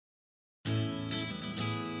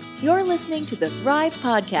You're listening to the Thrive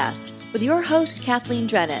Podcast with your host, Kathleen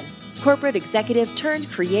Drennan, corporate executive turned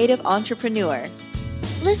creative entrepreneur.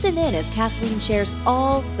 Listen in as Kathleen shares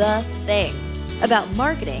all the things about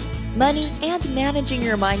marketing, money, and managing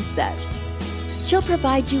your mindset. She'll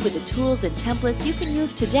provide you with the tools and templates you can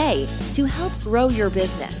use today to help grow your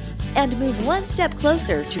business and move one step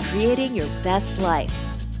closer to creating your best life.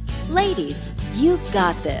 Ladies, you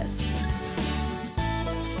got this.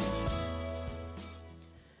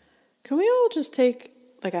 Can we all just take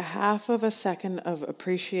like a half of a second of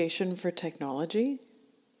appreciation for technology?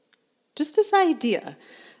 Just this idea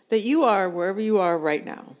that you are wherever you are right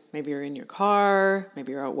now. Maybe you're in your car,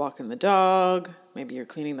 maybe you're out walking the dog, maybe you're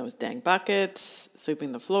cleaning those dang buckets,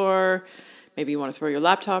 sweeping the floor, maybe you want to throw your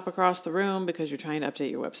laptop across the room because you're trying to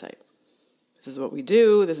update your website. This is what we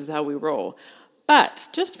do, this is how we roll. But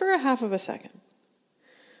just for a half of a second,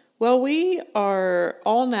 while we are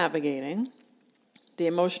all navigating the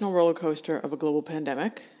emotional roller coaster of a global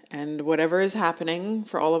pandemic and whatever is happening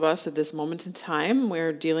for all of us at this moment in time,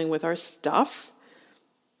 we're dealing with our stuff.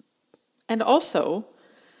 And also,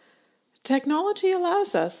 technology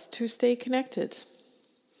allows us to stay connected.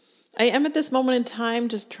 I am at this moment in time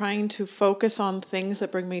just trying to focus on things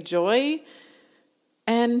that bring me joy.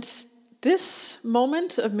 And this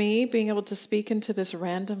moment of me being able to speak into this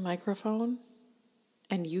random microphone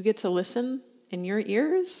and you get to listen in your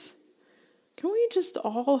ears, can we just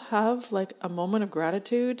all have like a moment of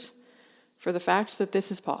gratitude for the fact that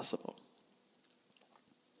this is possible?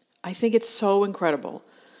 I think it's so incredible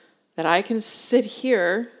that I can sit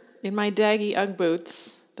here in my daggy Ugg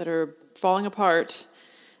boots that are falling apart,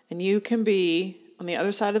 and you can be on the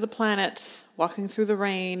other side of the planet, walking through the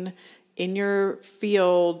rain, in your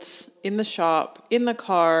field, in the shop, in the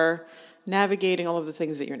car, navigating all of the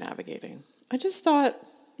things that you're navigating. I just thought,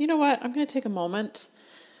 you know what, I'm going to take a moment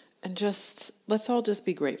and let's all just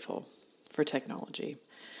be grateful for technology.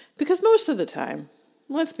 Because most of the time,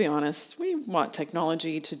 let's be honest, we want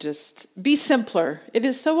technology to just be simpler. It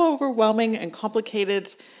is so overwhelming and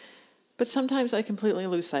complicated, but sometimes I completely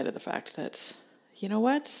lose sight of the fact that, you know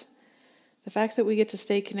what? The fact that we get to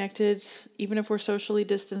stay connected, even if we're socially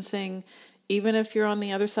distancing, even if you're on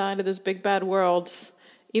the other side of this big bad world,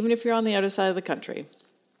 even if you're on the other side of the country,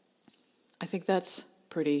 I think that's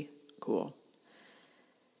pretty cool.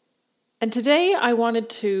 And today I wanted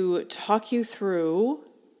to talk you through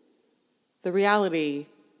the reality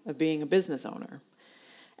of being a business owner.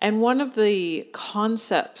 And one of the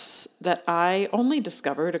concepts that I only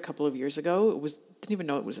discovered a couple of years ago, didn't even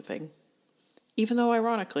know it was a thing. Even though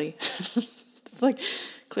ironically, it's like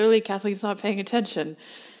clearly Kathleen's not paying attention,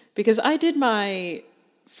 because I did my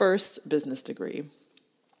first business degree,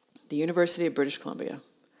 the University of British Columbia.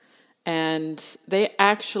 And they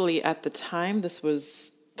actually, at the time, this was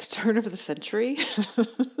the turn of the century.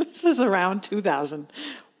 This is around 2000.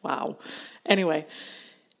 Wow. Anyway,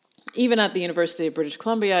 even at the University of British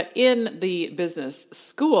Columbia, in the business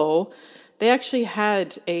school, they actually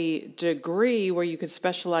had a degree where you could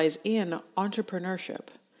specialize in entrepreneurship.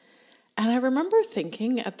 And I remember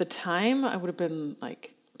thinking at the time, I would have been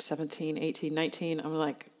like 17, 18, 19. I'm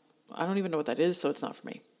like, I don't even know what that is, so it's not for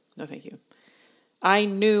me. No, thank you. I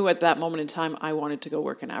knew at that moment in time I wanted to go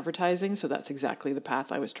work in advertising, so that's exactly the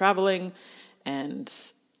path I was traveling, and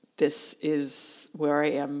this is where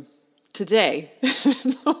I am today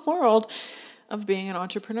in the world of being an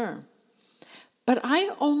entrepreneur. But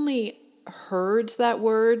I only heard that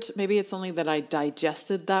word, maybe it's only that I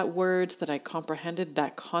digested that word, that I comprehended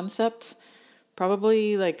that concept,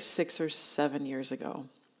 probably like 6 or 7 years ago.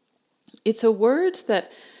 It's a word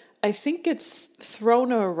that I think it's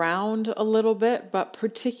thrown around a little bit, but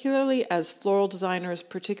particularly as floral designers,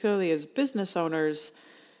 particularly as business owners,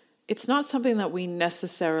 it's not something that we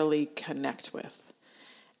necessarily connect with.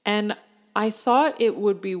 And I thought it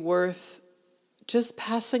would be worth just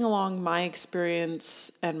passing along my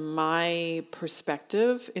experience and my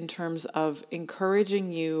perspective in terms of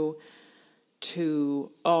encouraging you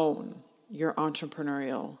to own your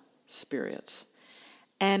entrepreneurial spirit.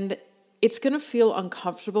 And it's going to feel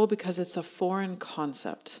uncomfortable because it's a foreign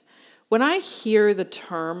concept. When I hear the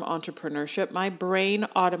term entrepreneurship, my brain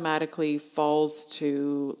automatically falls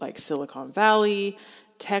to like Silicon Valley,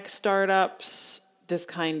 tech startups, this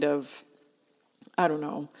kind of, I don't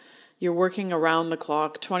know, you're working around the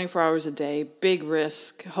clock, 24 hours a day, big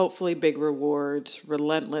risk, hopefully big rewards,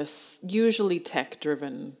 relentless, usually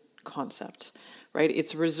tech-driven concept, right?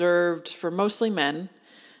 It's reserved for mostly men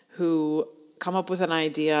who come up with an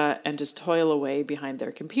idea and just toil away behind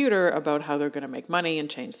their computer about how they're going to make money and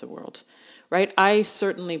change the world, right? I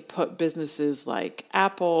certainly put businesses like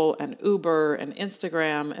Apple and Uber and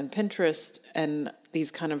Instagram and Pinterest and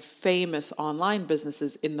these kind of famous online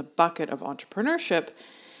businesses in the bucket of entrepreneurship.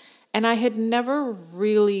 And I had never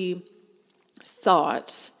really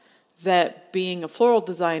thought that being a floral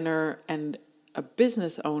designer and a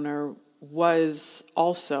business owner was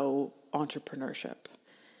also entrepreneurship.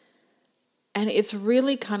 And it's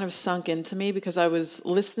really kind of sunk into me because I was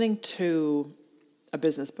listening to a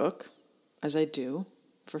business book, as I do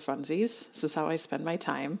for funsies. This is how I spend my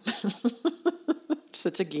time.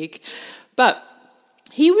 Such a geek. But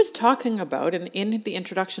he was talking about, and in the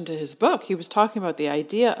introduction to his book, he was talking about the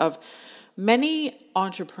idea of many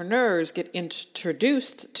entrepreneurs get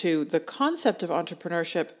introduced to the concept of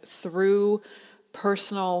entrepreneurship through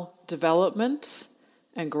personal development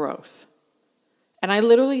and growth. And I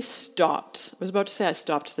literally stopped. I was about to say I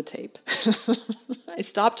stopped the tape. I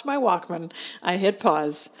stopped my Walkman. I hit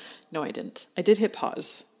pause. No, I didn't. I did hit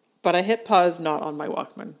pause. But I hit pause not on my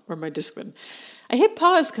Walkman or my Discman. I hit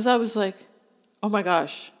pause because I was like, oh my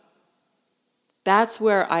gosh. That's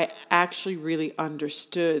where I actually really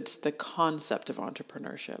understood the concept of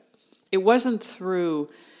entrepreneurship. It wasn't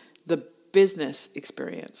through the business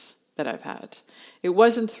experience that I've had. It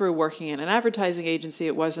wasn't through working in an advertising agency.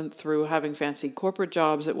 It wasn't through having fancy corporate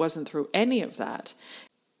jobs. It wasn't through any of that.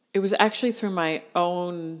 It was actually through my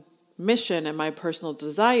own mission and my personal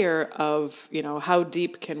desire of, how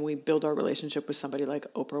deep can we build our relationship with somebody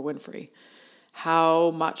like Oprah Winfrey?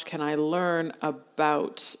 How much can I learn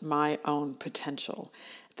about my own potential?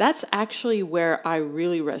 That's actually where I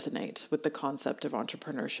really resonate with the concept of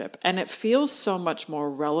entrepreneurship. And it feels so much more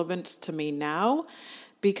relevant to me now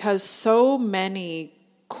because so many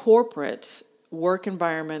corporate work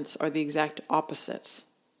environments are the exact opposite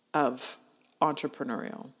of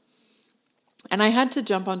entrepreneurial. And I had to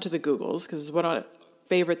jump onto the Googles because one of the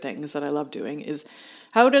favorite things that I love doing is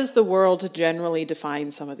how does the world generally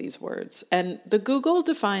define some of these words? And the Google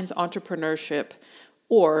defines entrepreneurship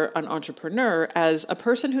or an entrepreneur as a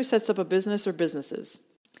person who sets up a business or businesses,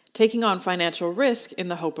 taking on financial risk in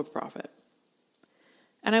the hope of profit.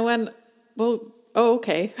 And I went, well, oh,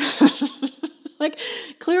 okay.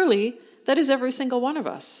 Clearly, that is every single one of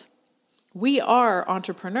us. We are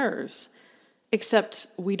entrepreneurs, except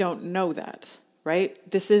we don't know that, right?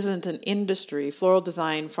 This isn't an industry. Floral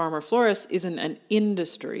design, farmer, florist isn't an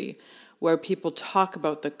industry where people talk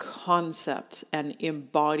about the concept and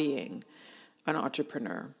embodying an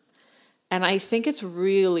entrepreneur. And I think it's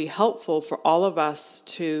really helpful for all of us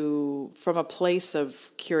to, from a place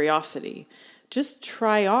of curiosity, just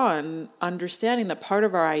try on understanding that part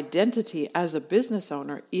of our identity as a business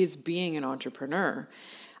owner is being an entrepreneur.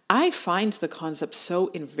 I find the concept so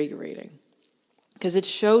invigorating because it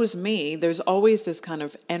shows me there's always this kind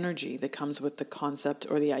of energy that comes with the concept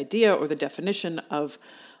or the idea or the definition of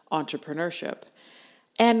entrepreneurship.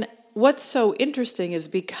 And what's so interesting is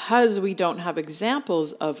because we don't have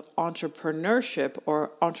examples of entrepreneurship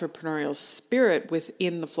or entrepreneurial spirit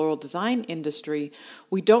within the floral design industry,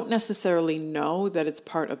 we don't necessarily know that it's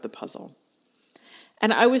part of the puzzle.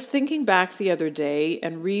 And I was thinking back the other day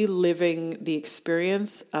and reliving the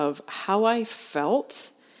experience of how I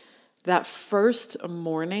felt that first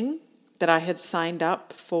morning that I had signed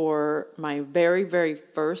up for my very, very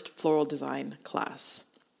first floral design class.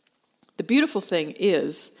 The beautiful thing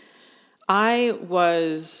is, I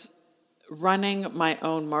was running my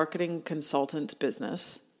own marketing consultant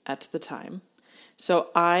business at the time. So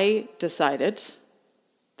I decided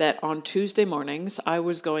that on Tuesday mornings, I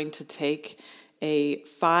was going to take a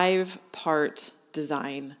 5-part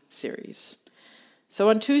design series. So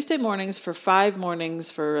on Tuesday mornings, for 5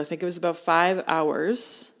 mornings, for I think it was about 5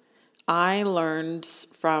 hours, I learned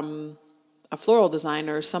from a floral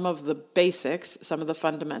designer some of the basics, some of the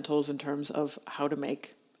fundamentals in terms of how to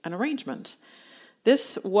make an arrangement.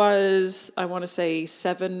 This was, I want to say,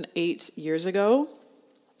 7-8 years ago.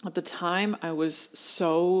 At the time, I was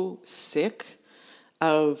so sick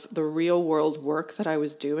of the real world work that I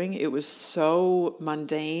was doing. It was so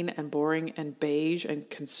mundane and boring and beige and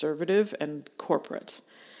conservative and corporate.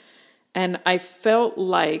 And I felt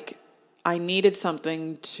like I needed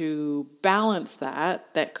something to balance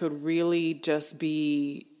that could really just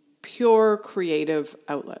be pure creative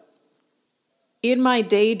outlet. In my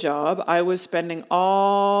day job, I was spending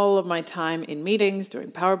all of my time in meetings, doing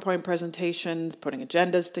PowerPoint presentations, putting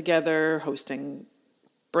agendas together, hosting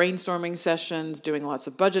brainstorming sessions, doing lots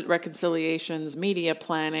of budget reconciliations, media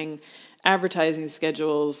planning, advertising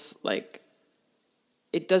schedules.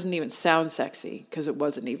 It doesn't even sound sexy because it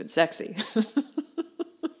wasn't even sexy.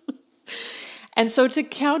 And so to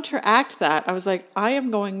counteract that, I was like, I am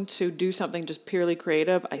going to do something just purely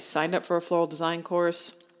creative. I signed up for a floral design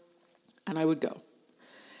course and I would go.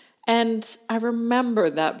 And I remember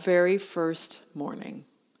that very first morning.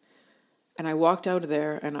 And I walked out of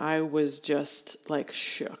there and I was just like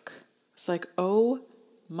shook. It's like, oh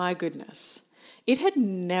my goodness. It had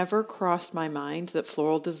never crossed my mind that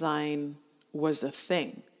floral design was a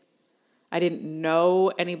thing. I didn't know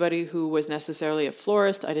anybody who was necessarily a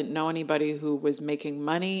florist. I didn't know anybody who was making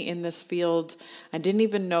money in this field. I didn't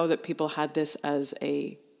even know that people had this as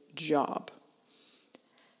a job.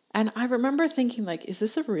 And I remember thinking, like, is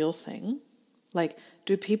this a real thing? Like,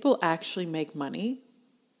 do people actually make money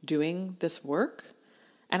doing this work?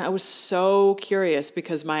 And I was so curious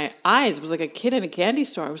because my eyes was like a kid in a candy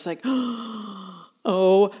store. I was like,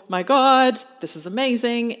 oh my God, this is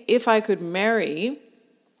amazing. If I could marry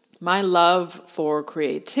my love for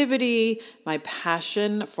creativity, my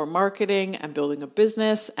passion for marketing and building a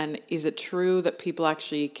business, and is it true that people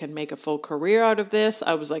actually can make a full career out of this?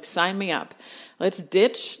 I was like, sign me up. Let's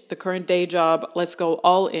ditch the current day job. Let's go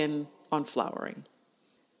all in on flowering.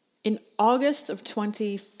 In August of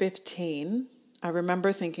 2015, I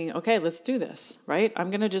remember thinking, okay, let's do this, right?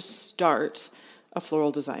 I'm going to just start a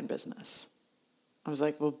floral design business. I was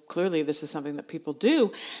like, well, clearly this is something that people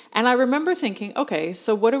do. And I remember thinking, okay,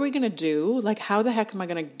 so what are we going to do? Like, how the heck am I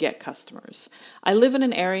going to get customers? I live in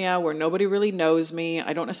an area where nobody really knows me.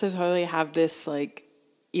 I don't necessarily have this like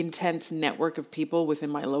intense network of people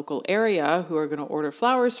within my local area who are going to order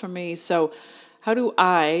flowers from me. So how do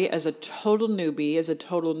I, as a total newbie, as a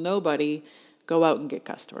total nobody, go out and get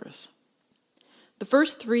customers? The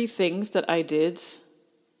first 3 things that I did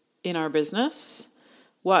in our business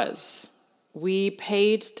was we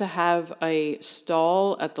paid to have a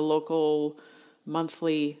stall at the local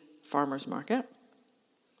monthly farmers market.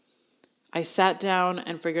 I sat down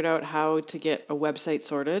and figured out how to get a website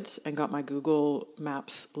sorted and got my Google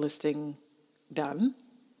Maps listing done.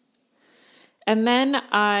 And then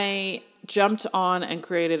I jumped on and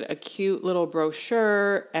created a cute little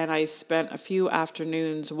brochure, and I spent a few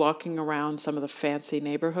afternoons walking around some of the fancy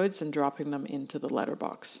neighborhoods and dropping them into the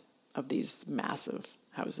letterbox of these massive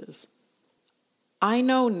houses. I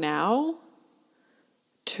know now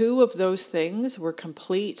 2 of those things were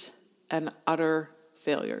complete and utter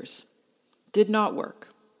failures. Did not work.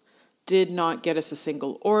 Did not get us a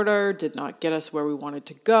single order, did not get us where we wanted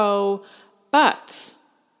to go, but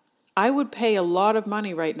I would pay a lot of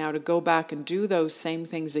money right now to go back and do those same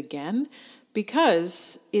things again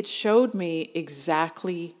because it showed me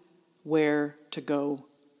exactly where to go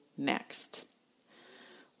next.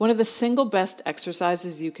 One of the single best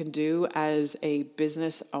exercises you can do as a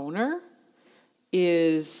business owner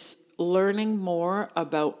is learning more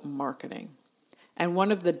about marketing. And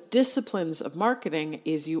one of the disciplines of marketing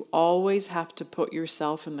is you always have to put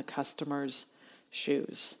yourself in the customer's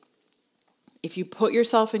shoes. If you put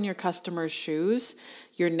yourself in your customer's shoes,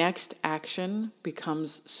 your next action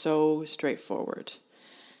becomes so straightforward.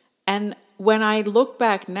 And when I look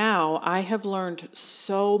back now, I have learned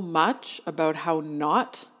so much about how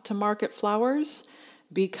not to market flowers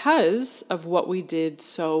because of what we did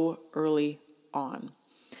so early on.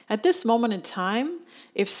 At this moment in time,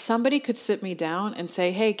 if somebody could sit me down and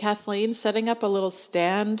say, hey, Kathleen, setting up a little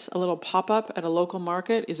stand, a little pop-up at a local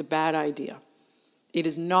market is a bad idea. It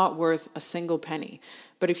is not worth a single penny.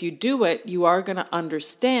 But if you do it, you are going to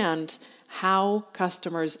understand how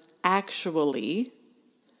customers actually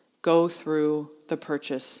go through the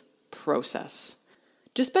purchase process.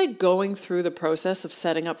 Just by going through the process of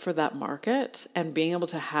setting up for that market and being able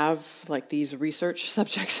to have like these research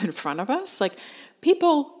subjects in front of us, like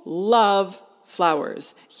people love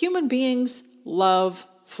flowers. Human beings love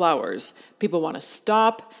flowers. People want to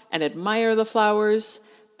stop and admire the flowers,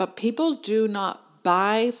 but people do not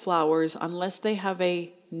buy flowers unless they have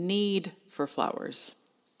a need for flowers.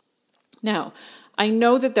 Now, I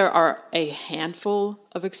know that there are a handful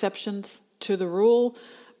of exceptions to the rule,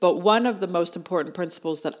 but one of the most important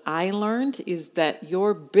principles that I learned is that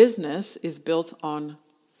your business is built on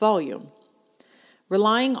volume.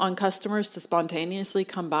 Relying on customers to spontaneously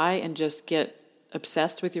come by and just get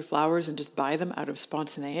obsessed with your flowers and just buy them out of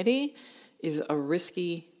spontaneity is a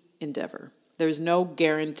risky endeavor. There's no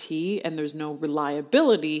guarantee and there's no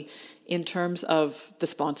reliability in terms of the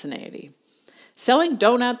spontaneity. Selling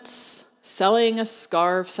donuts, selling a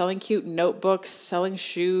scarf, selling cute notebooks, selling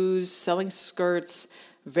shoes, selling skirts,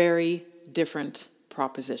 very different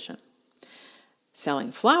proposition.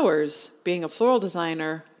 Selling flowers, being a floral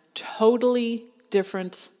designer, totally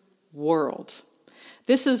different world.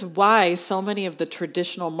 This is why so many of the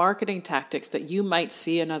traditional marketing tactics that you might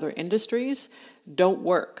see in other industries don't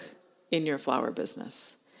work. in your flower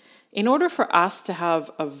business. In order for us to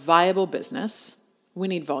have a viable business, we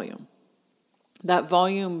need volume. That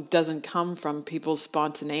volume doesn't come from people's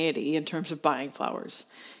spontaneity in terms of buying flowers.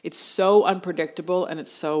 It's so unpredictable and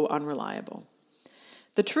it's so unreliable.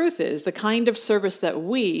 The truth is, the kind of service that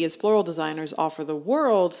we as floral designers offer the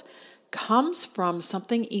world comes from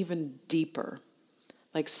something even deeper,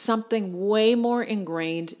 like something way more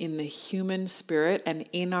ingrained in the human spirit and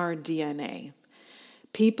in our DNA.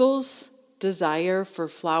 People's desire for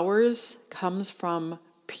flowers comes from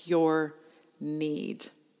pure need,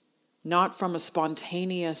 not from a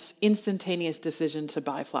spontaneous, instantaneous decision to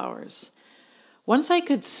buy flowers. Once I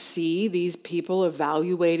could see these people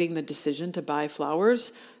evaluating the decision to buy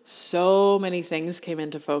flowers, so many things came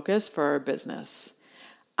into focus for our business.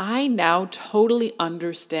 I now totally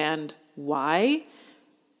understand why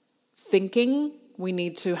thinking we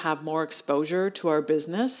need to have more exposure to our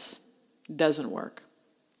business doesn't work.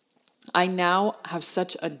 I now have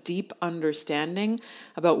such a deep understanding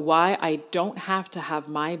about why I don't have to have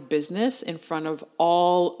my business in front of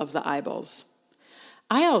all of the eyeballs.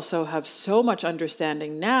 I also have so much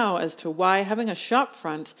understanding now as to why having a shop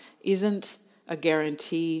front isn't a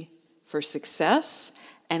guarantee for success,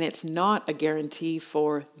 and it's not a guarantee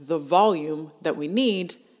for the volume that we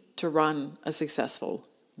need to run a successful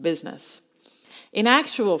business. In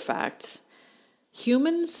actual fact,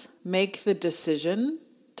 humans make the decision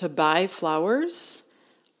to buy flowers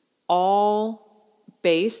all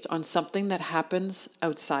based on something that happens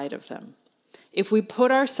outside of them. If we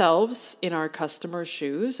put ourselves in our customer's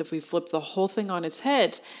shoes, if we flip the whole thing on its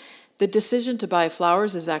head, the decision to buy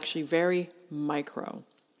flowers is actually very micro.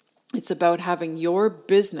 It's about having your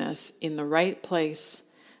business in the right place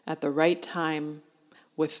at the right time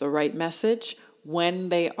with the right message when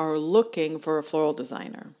they are looking for a floral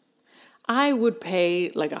designer. I would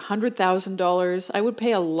pay like $100,000. I would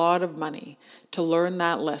pay a lot of money to learn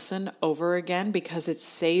that lesson over again because it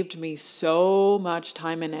saved me so much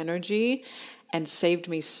time and energy and saved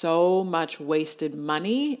me so much wasted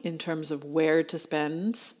money in terms of where to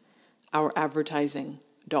spend our advertising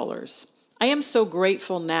dollars. I am so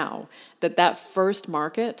grateful now that that first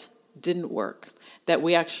market didn't work, that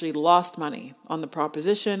we actually lost money on the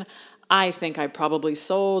proposition. I think I probably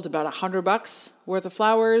sold about $100 worth of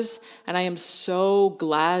flowers, and I am so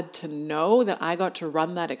glad to know that I got to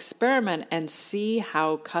run that experiment and see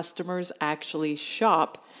how customers actually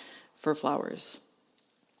shop for flowers.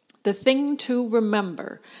 The thing to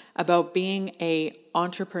remember about being an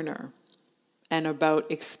entrepreneur and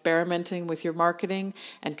about experimenting with your marketing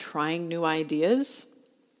and trying new ideas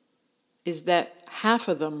is that half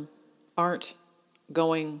of them aren't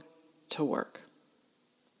going to work.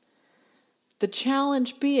 The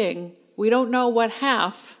challenge being, we don't know what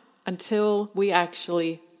half until we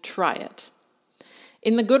actually try it.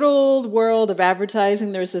 In the good old world of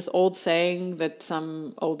advertising, there's this old saying that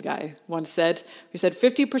some old guy once said. He said,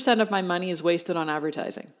 50% of my money is wasted on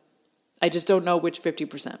advertising. I just don't know which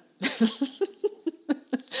 50%.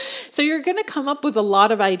 So you're going to come up with a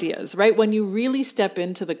lot of ideas, right? When you really step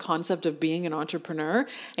into the concept of being an entrepreneur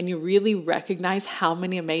and you really recognize how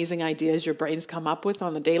many amazing ideas your brains come up with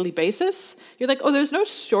on a daily basis, you're like, oh, there's no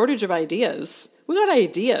shortage of ideas. We got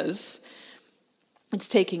ideas. It's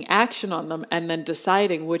taking action on them and then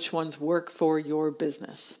deciding which ones work for your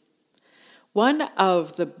business. One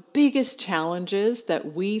of the biggest challenges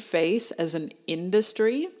that we face as an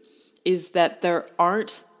industry is that there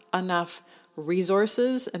aren't enough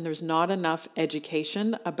resources and there's not enough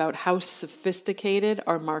education about how sophisticated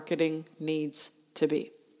our marketing needs to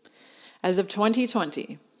be. As of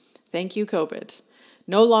 2020, thank you, COVID,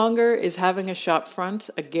 no longer is having a shop front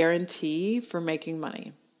a guarantee for making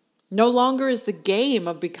money. No longer is the game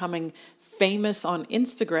of becoming famous on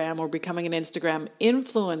Instagram or becoming an Instagram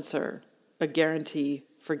influencer a guarantee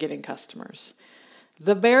for getting customers.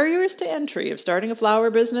 The barriers to entry of starting a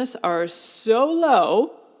flower business are so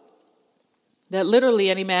low that literally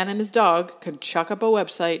any man and his dog could chuck up a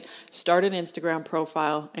website, start an Instagram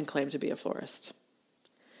profile, and claim to be a florist.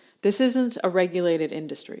 This isn't a regulated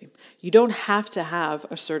industry. You don't have to have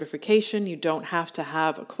a certification. You don't have to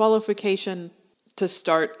have a qualification to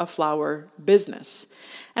start a flower business.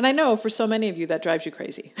 And I know for so many of you that drives you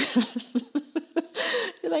crazy.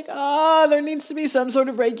 You're like, there needs to be some sort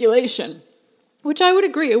of regulation. Which I would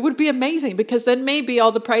agree. It would be amazing because then maybe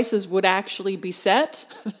all the prices would actually be set.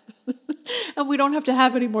 And we don't have to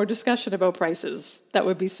have any more discussion about prices. That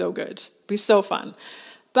would be so good. It'd be so fun.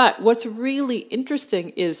 But what's really interesting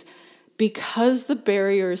is because the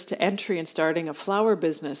barriers to entry in starting a flower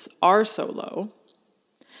business are so low,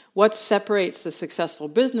 what separates the successful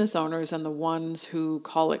business owners and the ones who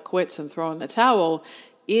call it quits and throw in the towel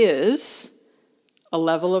is a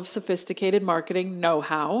level of sophisticated marketing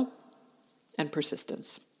know-how and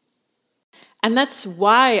persistence. And that's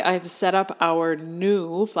why I've set up our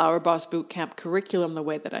new Flower Boss Bootcamp curriculum the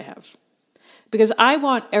way that I have. Because I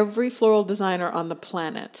want every floral designer on the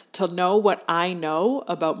planet to know what I know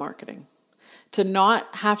about marketing. To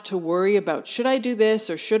not have to worry about, should I do this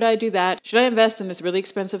or should I do that? Should I invest in this really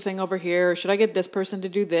expensive thing over here? Or should I get this person to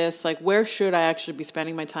do this? Like, where should I actually be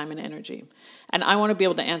spending my time and energy? And I want to be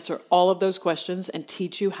able to answer all of those questions and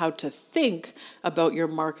teach you how to think about your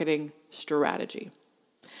marketing strategy.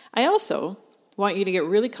 I also want you to get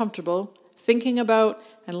really comfortable thinking about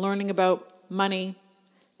and learning about money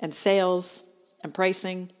and sales and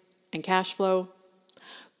pricing and cash flow.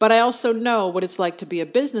 But I also know what it's like to be a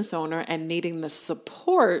business owner and needing the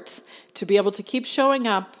support to be able to keep showing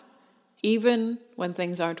up even when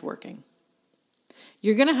things aren't working.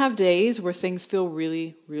 You're going to have days where things feel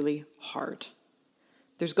really, really hard.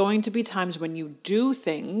 There's going to be times when you do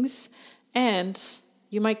things and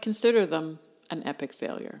you might consider them an epic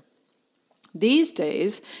failure. These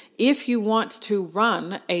days, if you want to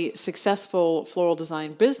run a successful floral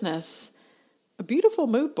design business, a beautiful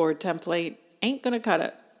mood board template ain't going to cut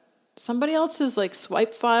it. Somebody else's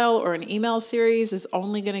swipe file or an email series is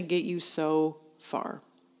only going to get you so far.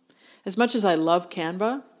 As much as I love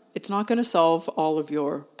Canva, it's not going to solve all of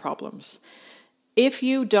your problems. If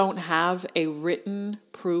you don't have a written,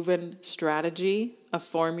 proven strategy, a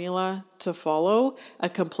formula to follow, a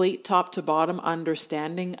complete top to bottom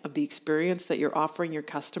understanding of the experience that you're offering your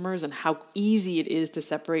customers and how easy it is to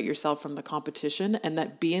separate yourself from the competition, and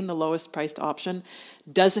that being the lowest priced option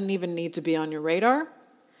doesn't even need to be on your radar,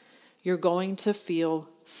 you're going to feel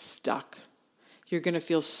stuck. You're going to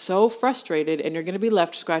feel so frustrated, and you're going to be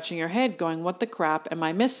left scratching your head going, what the crap am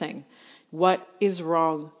I missing? What is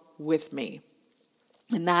wrong with me?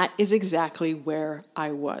 And that is exactly where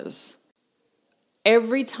I was.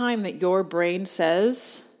 Every time that your brain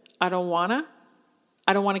says, I don't want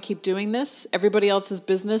to keep doing this, everybody else's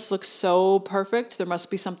business looks so perfect, there must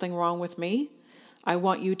be something wrong with me, I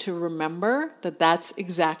want you to remember that that's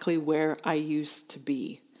exactly where I used to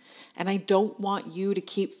be. And I don't want you to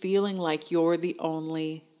keep feeling like you're the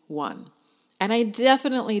only one. And I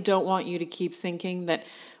definitely don't want you to keep thinking that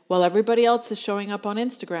while everybody else is showing up on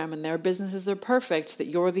Instagram and their businesses are perfect, that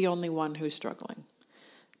you're the only one who's struggling.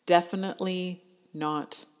 Definitely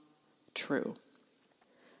not true.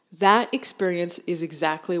 That experience is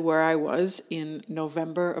exactly where I was in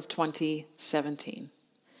November of 2017.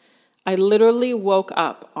 I literally woke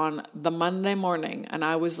up on the Monday morning and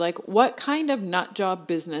I was like, what kind of nut job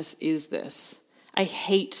business is this? I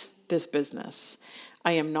hate this business.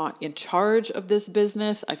 I am not in charge of this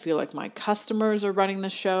business. I feel like my customers are running the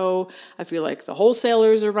show. I feel like the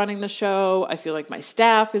wholesalers are running the show. I feel like my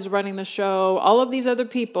staff is running the show. All of these other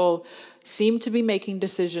people seem to be making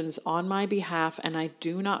decisions on my behalf, and I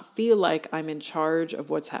do not feel like I'm in charge of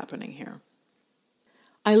what's happening here.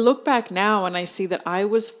 I look back now and I see that I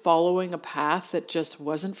was following a path that just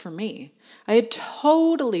wasn't for me. I had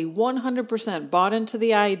totally 100% bought into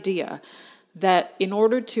the idea that in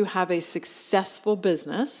order to have a successful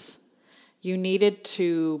business, you needed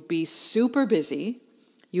to be super busy.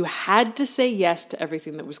 You had to say yes to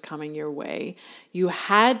everything that was coming your way. You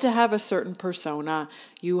had to have a certain persona.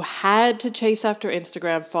 You had to chase after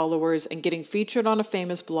Instagram followers, and getting featured on a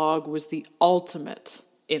famous blog was the ultimate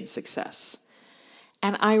in success.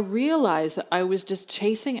 And I realized that I was just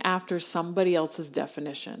chasing after somebody else's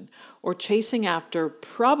definition, or chasing after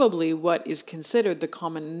probably what is considered the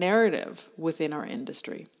common narrative within our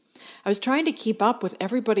industry. I was trying to keep up with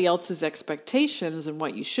everybody else's expectations and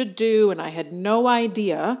what you should do, and I had no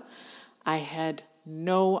idea that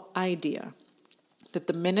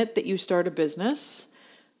the minute that you start a business,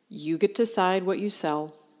 you get to decide what you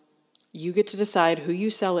sell, you get to decide who you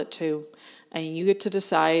sell it to, and you get to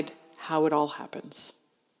decide how it all happens.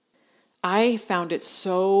 I found it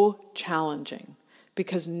so challenging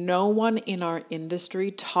because no one in our industry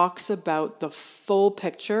talks about the full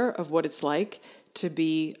picture of what it's like to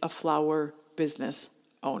be a flower business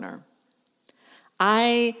owner.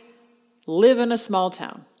 I live in a small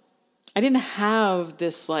town. I didn't have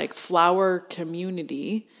this flower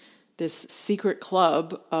community, this secret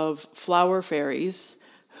club of flower fairies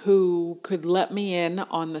who could let me in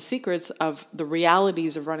on the secrets of the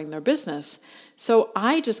realities of running their business. So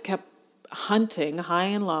I just kept hunting high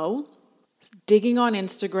and low, digging on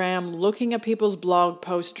Instagram, looking at people's blog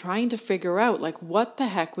posts, trying to figure out what the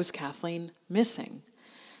heck was Kathleen missing.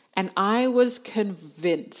 And I was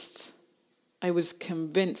convinced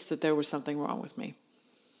that there was something wrong with me.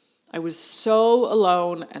 I was so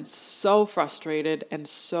alone and so frustrated and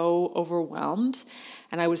so overwhelmed,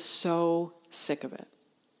 and I was so sick of it.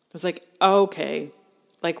 I was like, okay,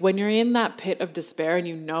 like when you're in that pit of despair and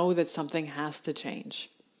you know that something has to change.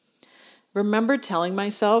 Remember telling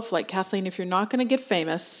myself, like, Kathleen, if you're not going to get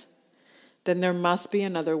famous, then there must be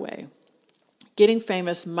another way. Getting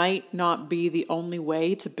famous might not be the only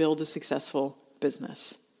way to build a successful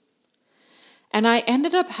business. And I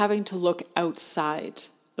ended up having to look outside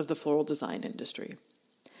of the floral design industry.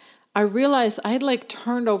 I realized I had like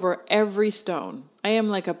turned over every stone. I am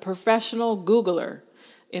like a professional Googler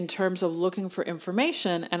in terms of looking for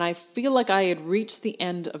information, and I feel like I had reached the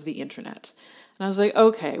end of the internet. And I was like,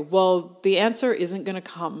 okay, well, the answer isn't going to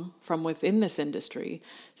come from within this industry,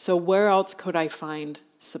 so where else could I find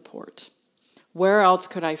support? Where else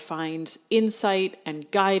could I find insight and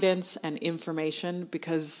guidance and information?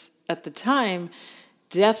 Because at the time,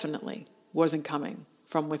 definitely wasn't coming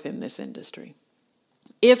from within this industry.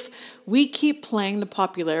 If we keep playing the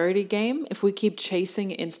popularity game, if we keep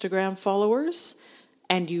chasing Instagram followers,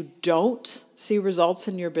 and you don't see results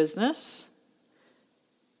in your business,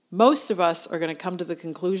 most of us are going to come to the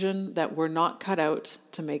conclusion that we're not cut out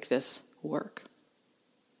to make this work.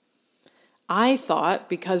 I thought,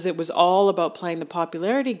 because it was all about playing the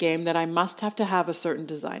popularity game, that I must have to have a certain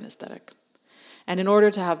design aesthetic. And in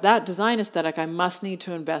order to have that design aesthetic, I must need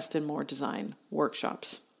to invest in more design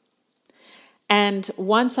workshops. And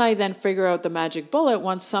once I then figure out the magic bullet,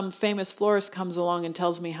 once some famous florist comes along and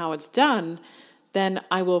tells me how it's done, then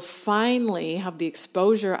I will finally have the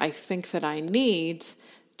exposure I think that I need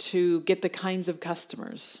to get the kinds of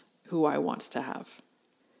customers who I want to have.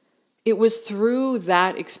 It was through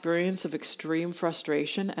that experience of extreme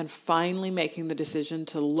frustration and finally making the decision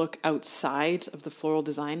to look outside of the floral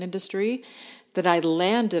design industry that I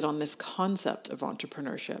landed on this concept of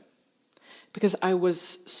entrepreneurship. Because I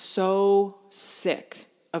was so sick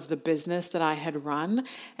of the business that I had run,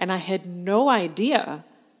 and I had no idea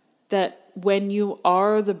that when you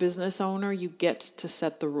are the business owner, you get to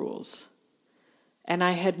set the rules. And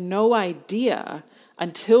I had no idea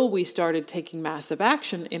until we started taking massive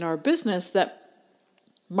action in our business that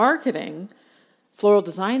marketing floral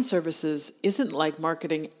design services isn't like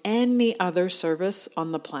marketing any other service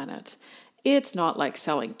on the planet. It's not like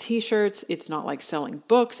selling t-shirts, it's not like selling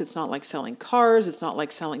books, it's not like selling cars, it's not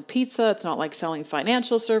like selling pizza, it's not like selling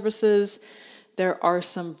financial services. There are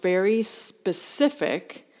some very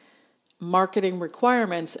specific marketing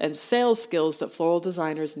requirements and sales skills that floral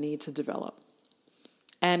designers need to develop.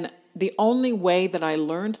 And the only way that I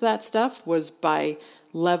learned that stuff was by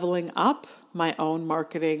leveling up my own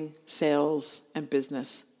marketing, sales, and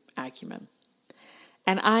business acumen.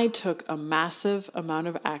 And I took a massive amount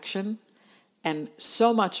of action, and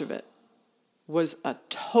so much of it was a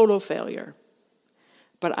total failure.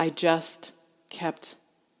 But I just kept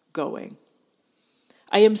going.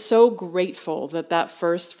 I am so grateful that that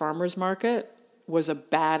first farmer's market was a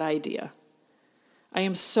bad idea. I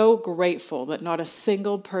am so grateful that not a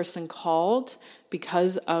single person called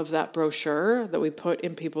because of that brochure that we put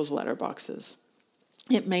in people's letterboxes.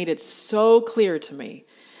 It made it so clear to me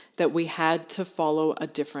that we had to follow a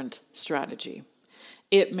different strategy.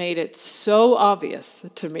 It made it so obvious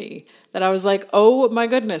to me that I was like, oh my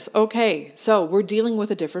goodness, okay, so we're dealing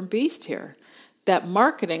with a different beast here. That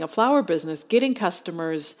marketing, a flower business, getting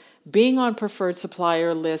customers, being on preferred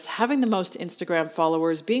supplier lists, having the most Instagram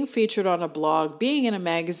followers, being featured on a blog, being in a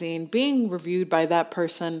magazine, being reviewed by that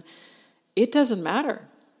person, it doesn't matter.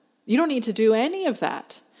 You don't need to do any of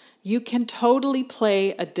that. You can totally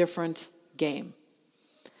play a different game.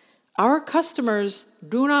 Our customers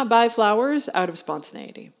do not buy flowers out of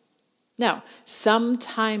spontaneity. Now,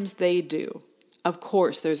 sometimes they do. Of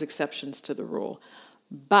course, there's exceptions to the rule.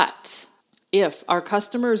 But if our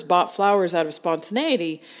customers bought flowers out of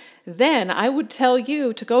spontaneity, then I would tell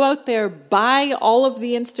you to go out there, buy all of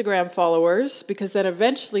the Instagram followers, because then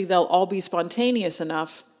eventually they'll all be spontaneous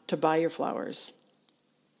enough to buy your flowers.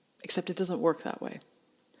 Except it doesn't work that way.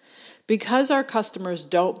 Because our customers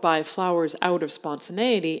don't buy flowers out of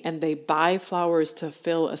spontaneity and they buy flowers to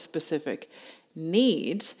fill a specific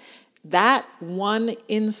need, that one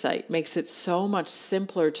insight makes it so much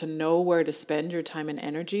simpler to know where to spend your time and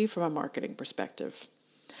energy from a marketing perspective.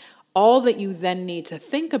 All that you then need to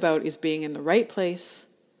think about is being in the right place,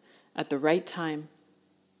 at the right time,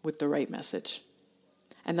 with the right message.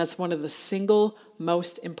 And that's one of the single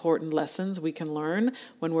most important lessons we can learn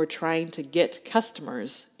when we're trying to get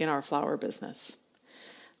customers in our flower business.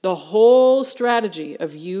 The whole strategy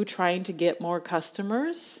of you trying to get more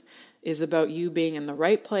customers is about you being in the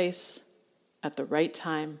right place, at the right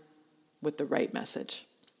time, with the right message.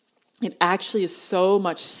 It actually is so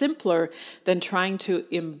much simpler than trying to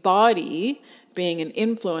embody being an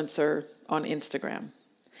influencer on Instagram.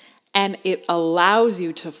 And it allows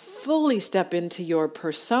you to fully step into your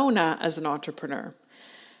persona as an entrepreneur.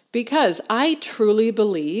 Because I truly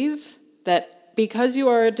believe that because you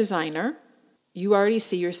are a designer, you already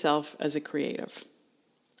see yourself as a creative.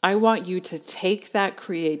 I want you to take that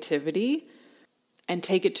creativity and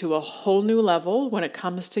take it to a whole new level when it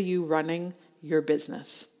comes to you running your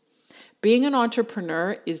business. Being an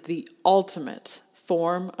entrepreneur is the ultimate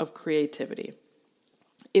form of creativity.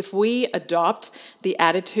 If we adopt the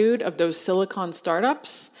attitude of those silicon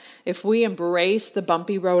startups, if we embrace the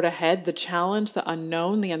bumpy road ahead, the challenge, the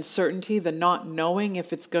unknown, the uncertainty, the not knowing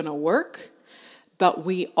if it's going to work, but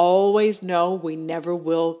we always know we never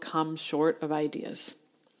will come short of ideas.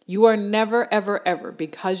 You are never, ever, ever,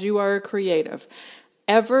 because you are a creative,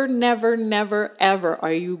 ever, never, never, ever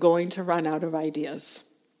are you going to run out of ideas.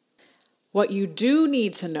 What you do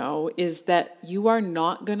need to know is that you are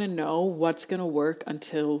not going to know what's going to work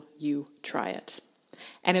until you try it.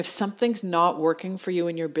 And if something's not working for you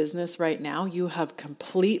in your business right now, you have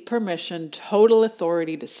complete permission, total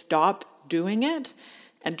authority to stop doing it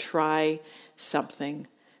and try something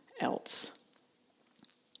else.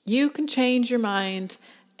 You can change your mind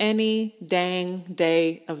any dang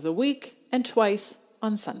day of the week and twice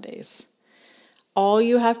on Sundays. All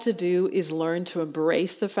you have to do is learn to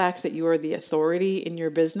embrace the fact that you are the authority in your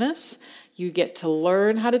business. You get to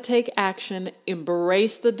learn how to take action,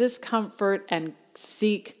 embrace the discomfort, and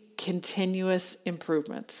seek continuous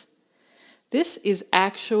improvement. This is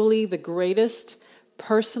actually the greatest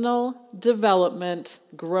personal development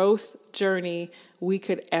growth journey we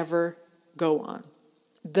could ever go on.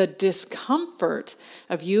 The discomfort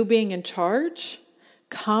of you being in charge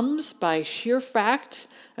comes by sheer fact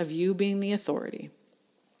of you being the authority.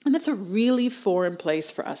 And that's a really foreign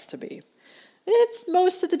place for us to be. It's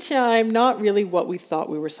most of the time not really what we thought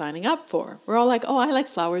we were signing up for. We're all like, oh, I like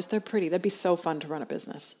flowers, they're pretty, that'd be so fun to run a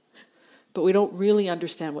business. But we don't really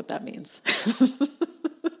understand what that means.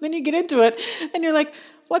 Then you get into it and you're like,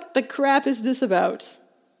 what the crap is this about?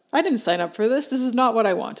 I didn't sign up for this. This is not what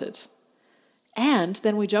I wanted. And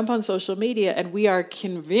then we jump on social media and we are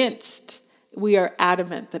convinced, we are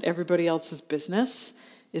adamant that everybody else's business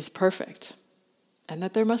is perfect and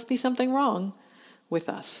that there must be something wrong with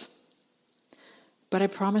us. But I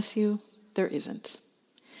promise you, there isn't.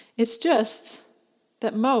 It's just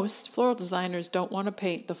that most floral designers don't want to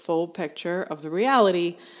paint the full picture of the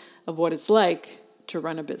reality of what it's like to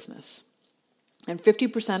run a business. And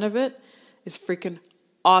 50% of it is freaking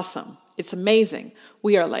awesome. It's amazing.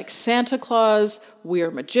 We are like Santa Claus. We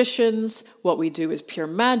are magicians. What we do is pure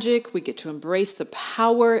magic. We get to embrace the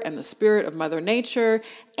power and the spirit of Mother Nature,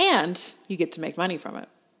 and you get to make money from it.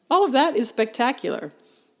 All of that is spectacular.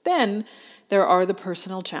 Then there are the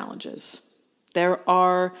personal challenges. There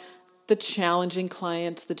are the challenging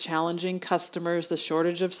clients, the challenging customers, the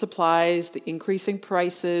shortage of supplies, the increasing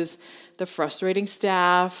prices, the frustrating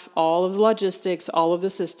staff, all of the logistics, all of the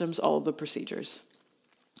systems, all of the procedures.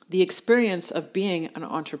 The experience of being an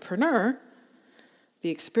entrepreneur, the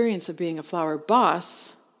experience of being a flower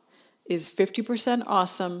boss, is 50%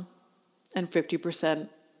 awesome and 50%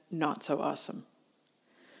 not so awesome.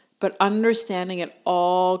 But understanding it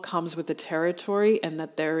all comes with the territory and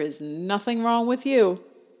that there is nothing wrong with you.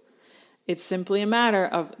 It's simply a matter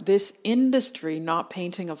of this industry not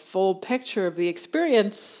painting a full picture of the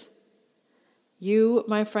experience. You,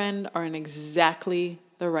 my friend, are in exactly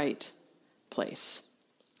the right place.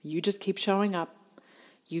 You just keep showing up.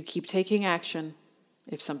 You keep taking action.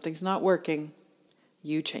 If something's not working,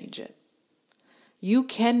 you change it. You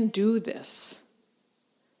can do this.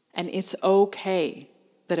 And it's okay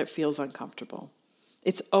that it feels uncomfortable.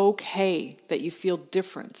 It's okay that you feel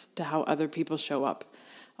different to how other people show up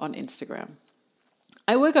on Instagram.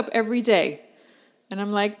 I wake up every day and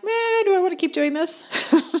I'm like, man, do I want to keep doing this?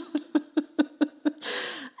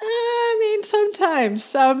 I mean,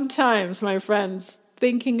 sometimes, my friends,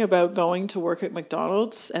 thinking about going to work at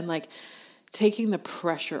McDonald's and like taking the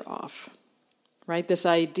pressure off, right? This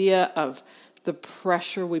idea of the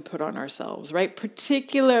pressure we put on ourselves, right?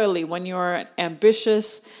 Particularly when you're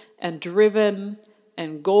ambitious and driven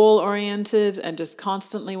and goal-oriented and just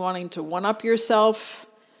constantly wanting to one-up yourself,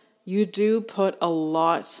 you do put a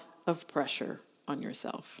lot of pressure on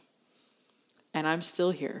yourself. And I'm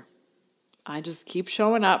still here. I just keep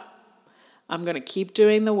showing up. I'm going to keep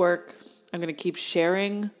doing the work. I'm going to keep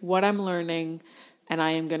sharing what I'm learning, and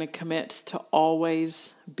I am going to commit to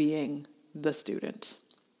always being the student.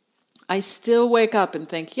 I still wake up and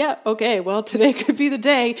think, yeah, okay, well, today could be the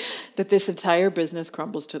day that this entire business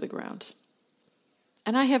crumbles to the ground.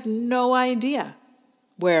 And I have no idea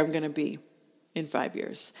where I'm going to be in 5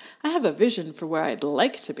 years. I have a vision for where I'd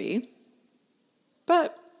like to be,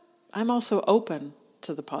 but I'm also open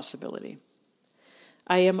to the possibility.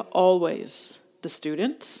 I am always the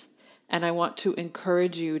student, and I want to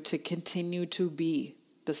encourage you to continue to be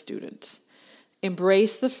the student.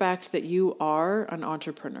 Embrace the fact that you are an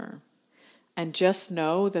entrepreneur, and just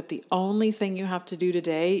know that the only thing you have to do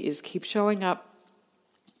today is keep showing up,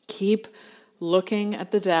 keep looking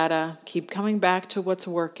at the data, keep coming back to what's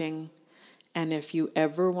working. And if you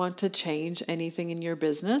ever want to change anything in your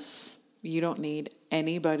business, you don't need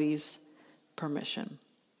anybody's permission.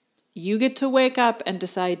 You get to wake up and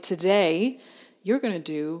decide today you're going to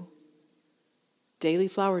do daily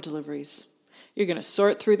flower deliveries. You're going to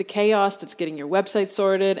sort through the chaos that's getting your website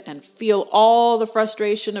sorted and feel all the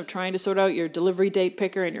frustration of trying to sort out your delivery date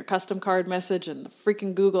picker and your custom card message and the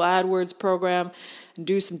freaking Google AdWords program and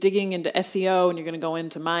do some digging into SEO. And you're going to go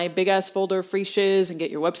into my big ass folder of free shiz and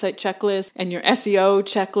get your website checklist and your SEO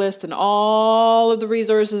checklist and all of the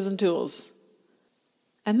resources and tools.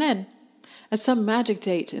 And then at some magic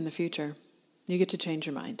date in the future, you get to change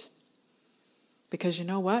your mind. Because you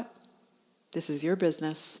know what? This is your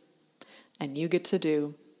business. And you get to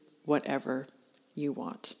do whatever you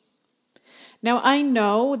want. Now, I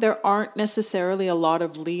know there aren't necessarily a lot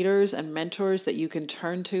of leaders and mentors that you can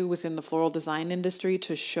turn to within the floral design industry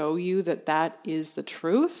to show you that that is the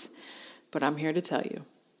truth, but I'm here to tell you.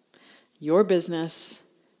 Your business,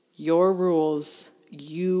 your rules,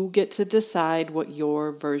 you get to decide what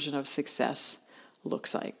your version of success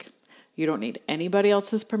looks like. You don't need anybody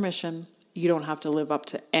else's permission. You don't have to live up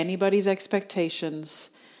to anybody's expectations.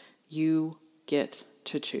 You get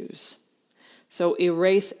to choose. So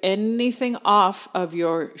erase anything off of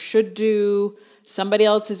your should do, somebody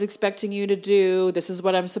else is expecting you to do, this is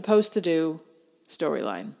what I'm supposed to do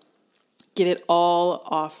storyline. Get it all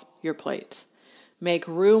off your plate. Make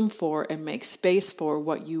room for and make space for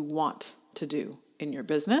what you want to do in your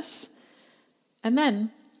business. And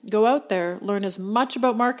then go out there, learn as much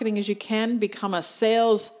about marketing as you can, become a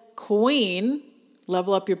sales queen,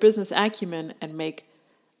 level up your business acumen, and make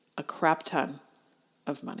a crap ton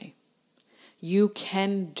of money. You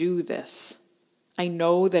can do this. I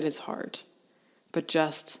know that it's hard, but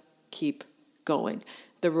just keep going.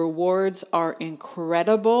 The rewards are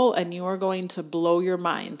incredible, and you are going to blow your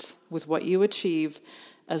mind with what you achieve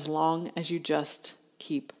as long as you just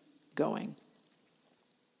keep going.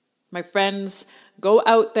 My friends, go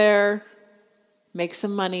out there, make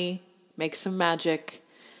some money, make some magic,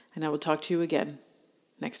 and I will talk to you again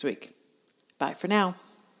next week. Bye for now.